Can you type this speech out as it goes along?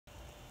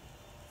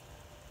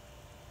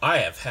I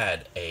have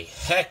had a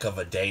heck of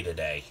a day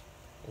today,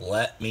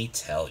 let me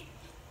tell you.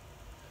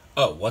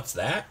 Oh, what's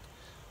that?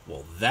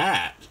 Well,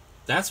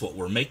 that's what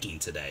we're making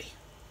today.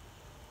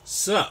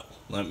 So,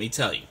 let me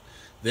tell you,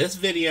 this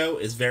video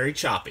is very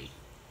choppy.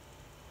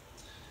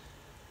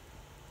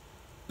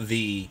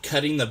 The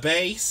cutting the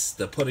base,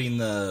 the putting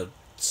the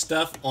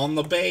stuff on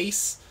the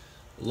base,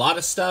 a lot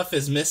of stuff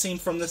is missing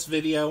from this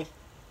video,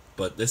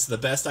 but this is the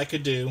best I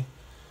could do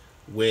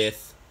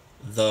with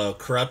the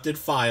corrupted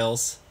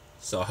files.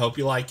 So I hope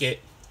you like it,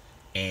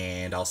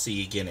 and I'll see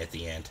you again at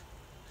the end.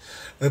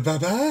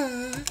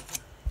 Bye-bye!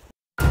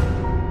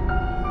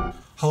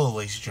 Hello,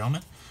 ladies and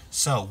gentlemen.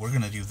 So, we're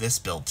going to do this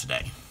build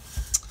today.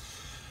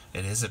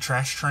 It is a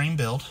trash train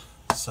build,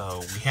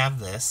 so we have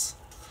this.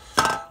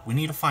 We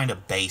need to find a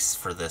base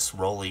for this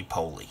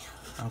roly-poly,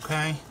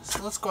 okay?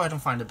 So let's go ahead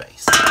and find a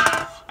base.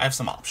 I have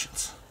some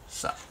options.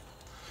 So,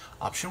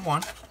 option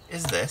one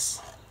is this.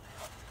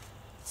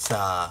 It's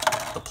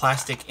the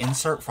plastic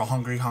insert for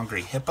Hungry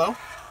Hungry Hippo.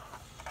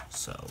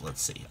 So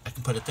let's see, I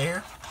can put it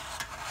there,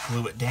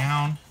 glue it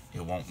down,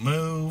 it won't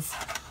move.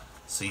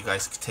 So you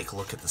guys can take a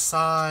look at the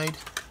side.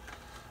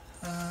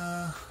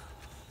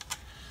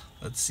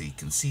 Let's see, you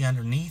can see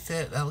underneath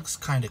it, that looks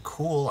kind of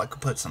cool. I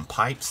could put some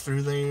pipes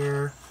through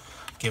there,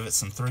 give it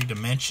some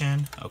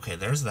 3-dimension. Okay,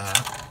 there's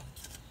that.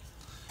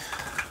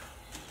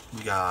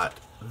 We got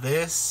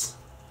this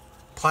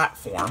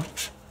platform,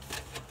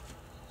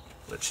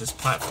 which this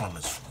platform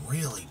is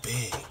really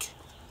big.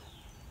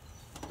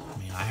 I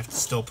mean, I have to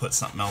still put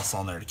something else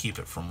on there to keep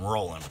it from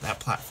rolling, but that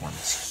platform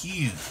is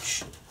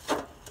huge.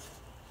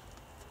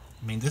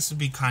 I mean, this would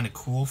be kind of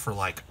cool for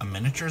like a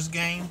miniatures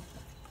game,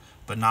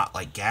 but not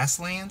like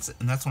Gaslands,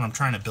 and that's what I'm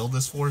trying to build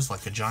this for, is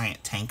like a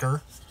giant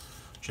tanker.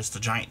 Just a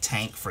giant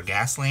tank for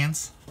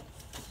Gaslands.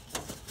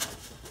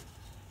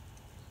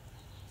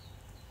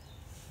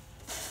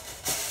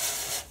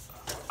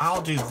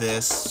 I'll do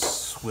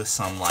this with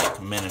some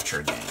like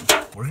miniature game.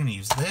 We're going to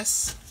use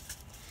this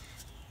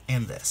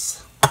and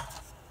this.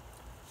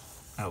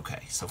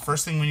 Okay, so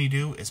first thing we need to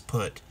do is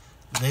put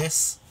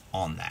this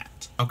on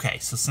that. Okay,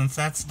 so since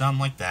that's done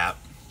like that,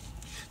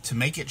 to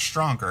make it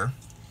stronger,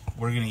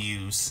 we're going to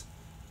use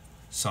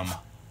some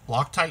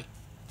Loctite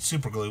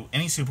super glue,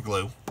 any super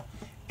glue,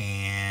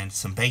 and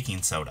some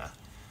baking soda.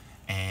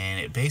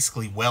 And it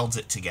basically welds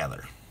it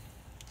together.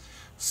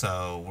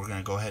 So we're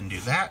going to go ahead and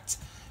do that,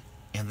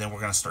 and then we're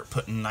going to start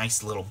putting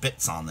nice little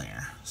bits on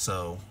there.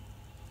 So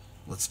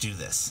let's do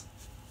this.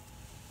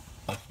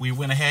 We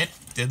went ahead,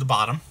 did the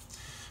bottom.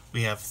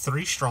 We have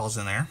 3 straws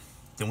in there.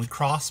 Then we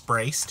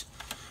cross-braced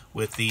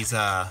with these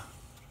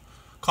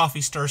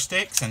coffee stir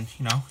sticks, and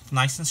you know,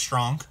 nice and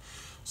strong.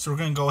 So we're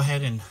going to go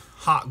ahead and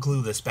hot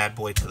glue this bad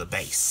boy to the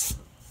base.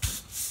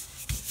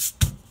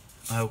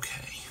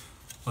 Okay,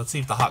 let's see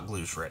if the hot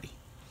glue's ready.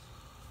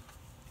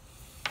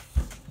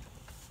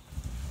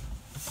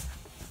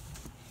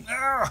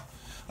 Ah,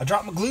 I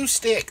dropped my glue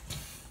stick.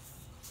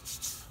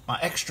 My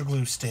extra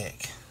glue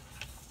stick.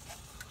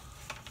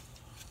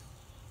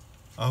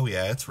 Oh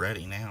yeah, it's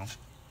ready now.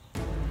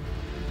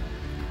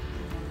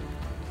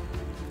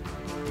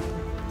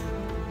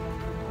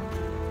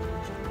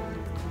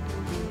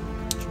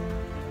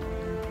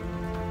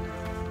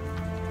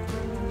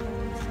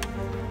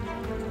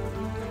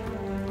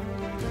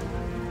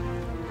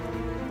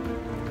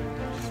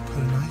 Put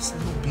a nice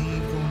little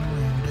bead going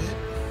around it.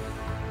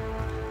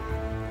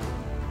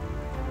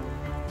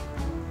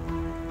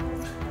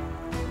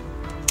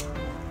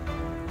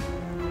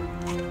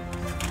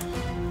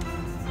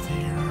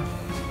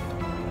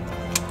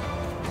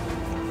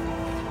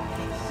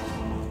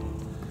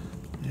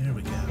 There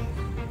we go.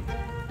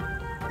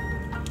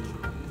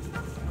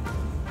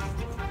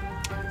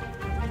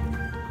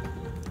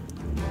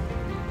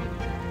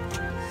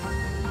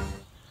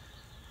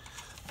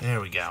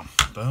 There we go.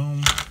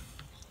 Boom.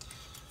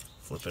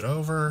 Flip it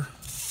over.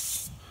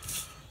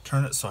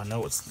 Turn it so I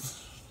know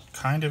it's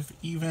kind of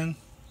even.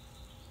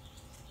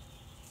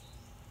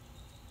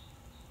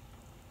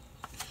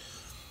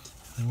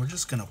 And we're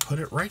just going to put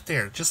it right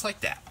there, just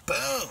like that.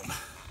 Boom.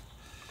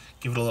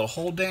 Give it a little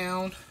hold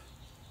down.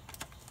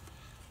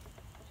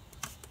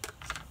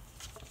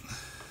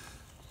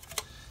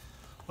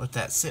 Let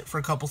that sit for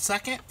a couple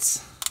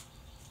seconds.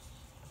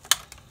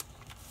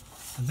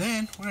 And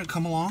then we're going to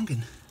come along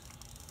and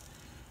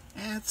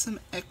add some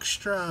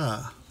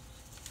extra.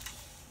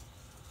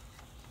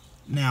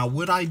 Now,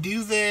 would I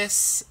do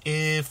this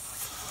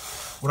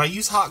would I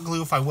use hot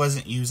glue if I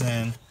wasn't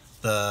using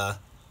the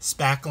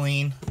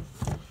spackling?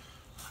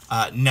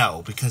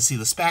 No, because see,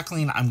 the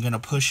spackling I'm going to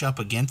push up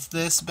against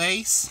this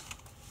base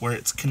where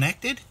it's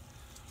connected,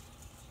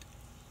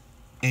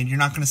 and you're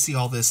not going to see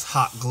all this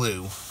hot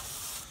glue.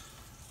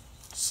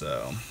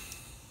 So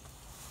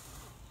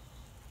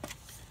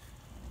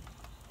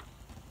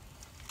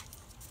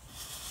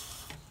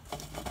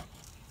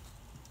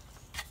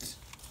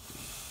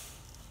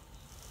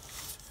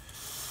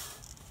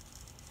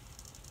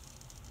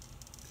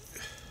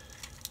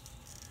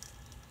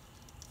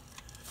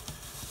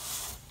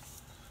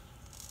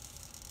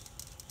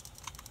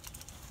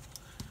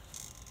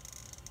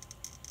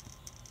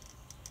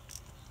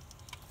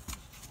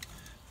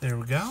There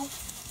we go.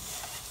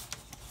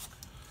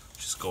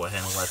 Just go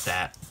ahead and let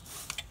that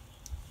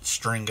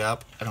string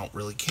up. I don't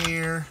really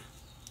care.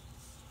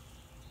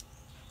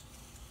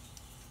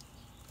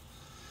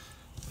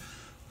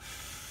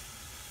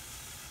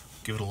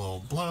 Give it a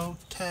little blow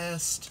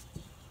test.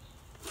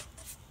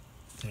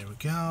 There we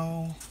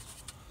go.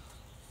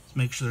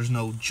 Make sure there's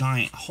no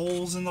giant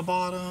holes in the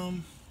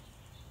bottom.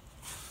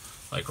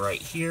 Like right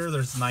here,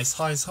 there's a nice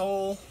size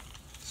hole.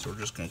 So we're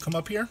just gonna come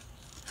up here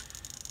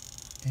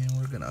and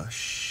we're gonna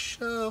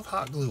shove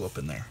hot glue up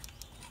in there.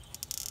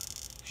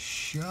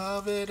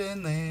 Shove it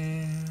in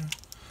there.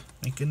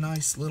 Make a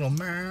nice little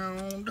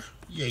mound.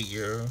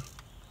 Yeah.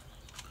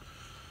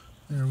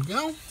 There we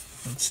go.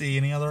 Let's see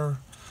any other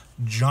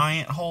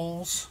giant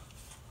holes.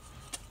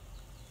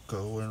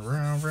 Going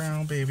round,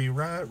 round, baby,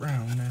 right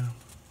round now.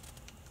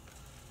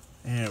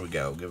 There we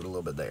go. Give it a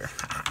little bit there.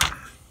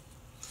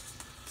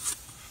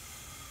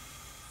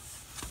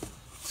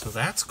 So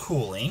that's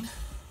cooling.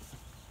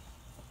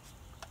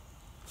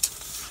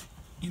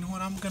 You know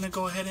what I'm gonna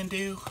go ahead and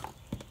do?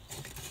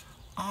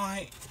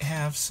 I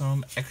have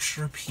some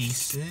extra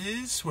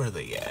pieces. Where are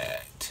they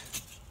at?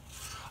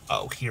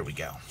 Oh, here we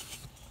go.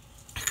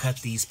 I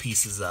cut these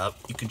pieces up.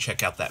 You can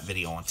check out that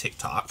video on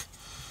TikTok.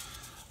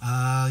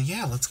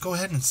 Yeah, let's go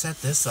ahead and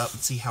set this up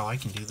and see how I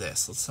can do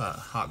this. Let's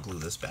hot glue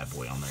this bad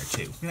boy on there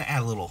too. I'm gonna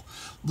add a little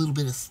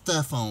bit of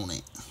stuff on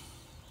it.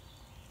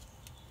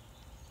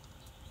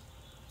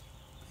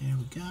 There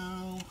we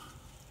go.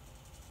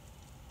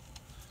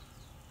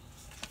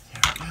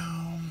 There we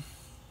go.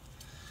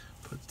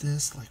 Put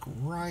this like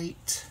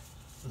right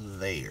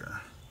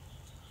there.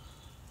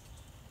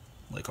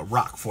 Like a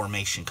rock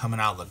formation coming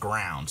out of the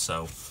ground.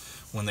 So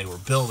when they were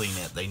building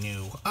it, they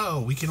knew,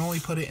 oh, we can only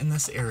put it in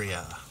this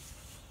area.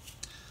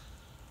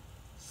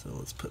 So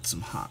let's put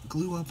some hot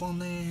glue up on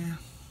there.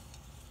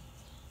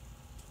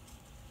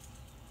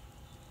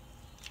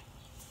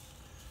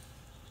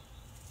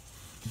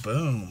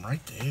 Boom,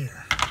 right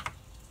there.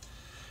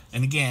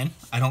 And again,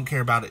 I don't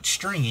care about it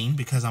stringing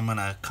because I'm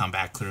gonna come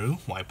back through,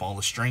 wipe all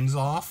the strings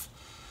off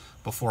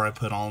before I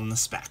put on the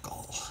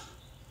spackle.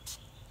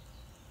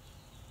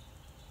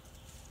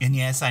 And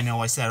yes, I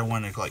know I said I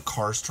wanted like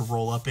cars to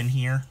roll up in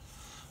here,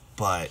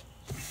 but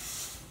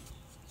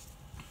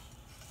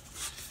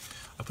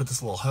I put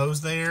this little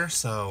hose there,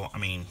 so I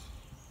mean,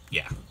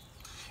 yeah,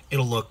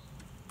 it'll look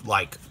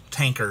like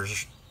tank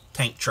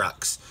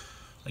trucks,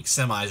 like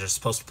semis are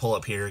supposed to pull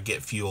up here,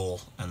 get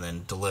fuel, and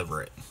then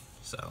deliver it.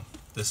 So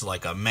this is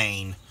like a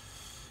main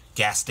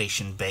gas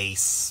station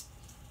base,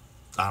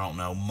 I don't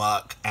know,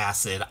 muck,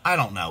 acid, I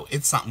don't know.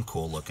 It's something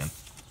cool looking.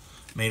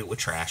 Made it with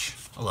trash.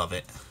 I love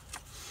it.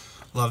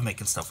 Love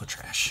making stuff with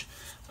trash.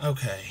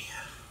 Okay.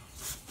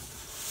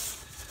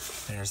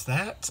 There's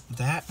that,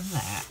 that, and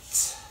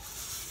that.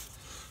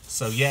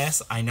 So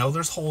yes, I know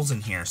there's holes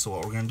in here, so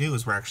what we're going to do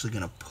is we're actually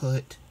going to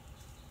put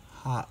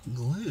hot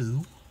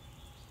glue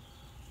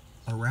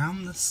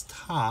around this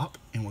top,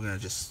 and we're going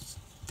to just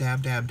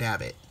dab, dab,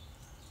 dab it.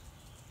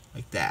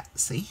 Like that,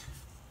 see?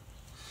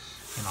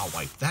 And I'll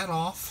wipe that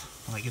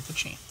off when I get the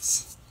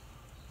chance.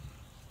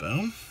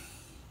 Boom.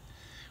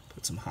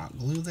 Put some hot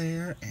glue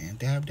there, and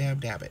dab,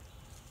 dab, dab it.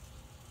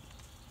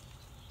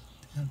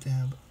 Dab,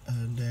 dab,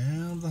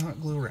 dab the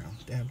hot glue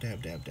around. Dab,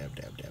 dab, dab, dab,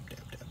 dab, dab,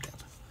 dab, dab, dab.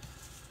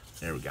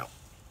 There we go.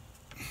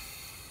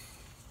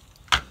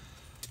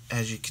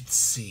 As you can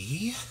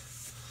see,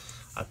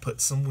 I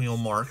put some wheel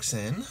marks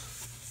in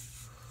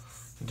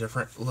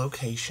different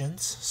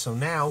locations. So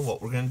now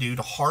what we're going to do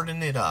to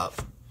harden it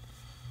up,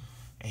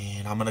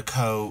 and I'm going to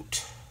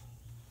coat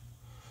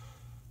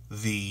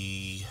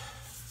the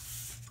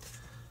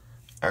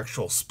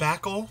actual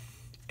spackle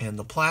and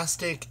the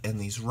plastic and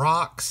these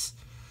rocks.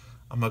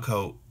 I'm going to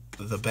coat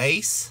the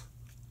base,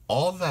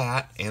 all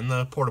that, and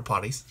the porta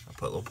potties. I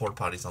put little porta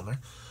potties on there.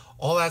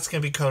 All that's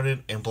going to be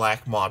coated in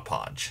black Mod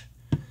Podge.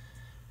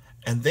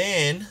 And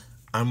then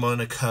I'm going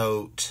to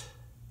coat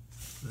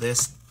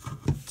this,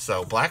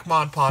 so black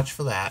Mod Podge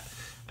for that.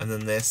 And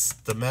then this,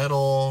 the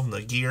metal,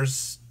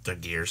 the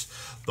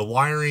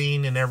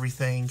wiring and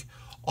everything,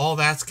 all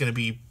that's going to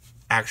be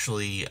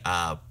actually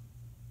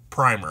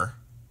primer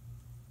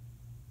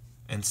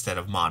instead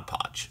of Mod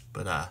Podge.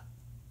 But,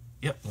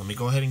 yep, let me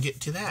go ahead and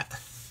get to that.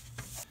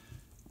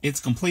 It's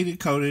completed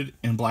coated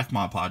in black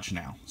Mod Podge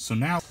now. So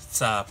now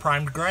it's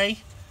primed gray.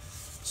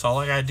 So all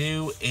I gotta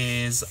do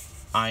is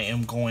I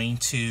am going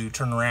to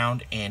turn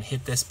around and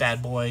hit this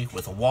bad boy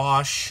with a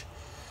wash.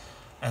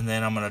 And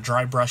then I'm gonna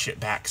dry brush it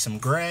back some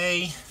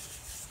gray,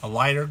 a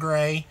lighter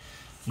gray.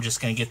 I'm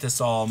just gonna get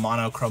this all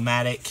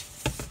monochromatic.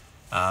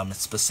 It's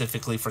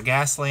specifically for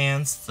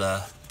Gaslands.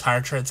 The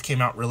tire treads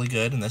came out really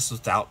good, and this was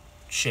without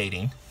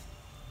shading.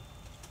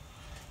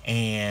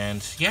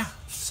 And yeah,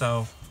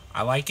 so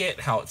I like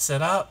it, how it's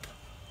set up.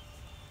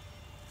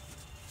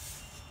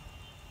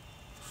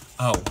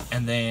 Oh,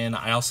 and then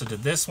I also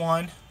did this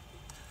one.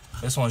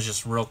 This one's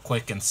just real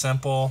quick and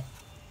simple.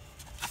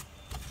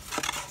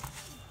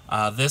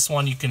 This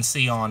one you can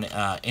see on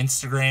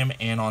Instagram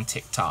and on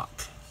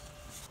TikTok.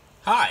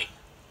 Hi,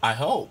 I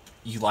hope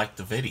you liked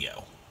the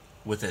video.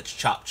 with its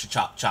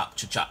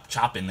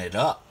chopping it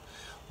up.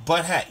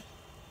 But hey,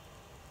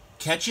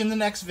 catch you in the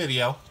next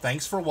video.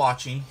 Thanks for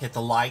watching. Hit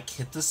the like,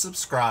 hit the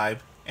subscribe,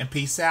 and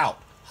peace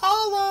out.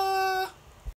 Holla!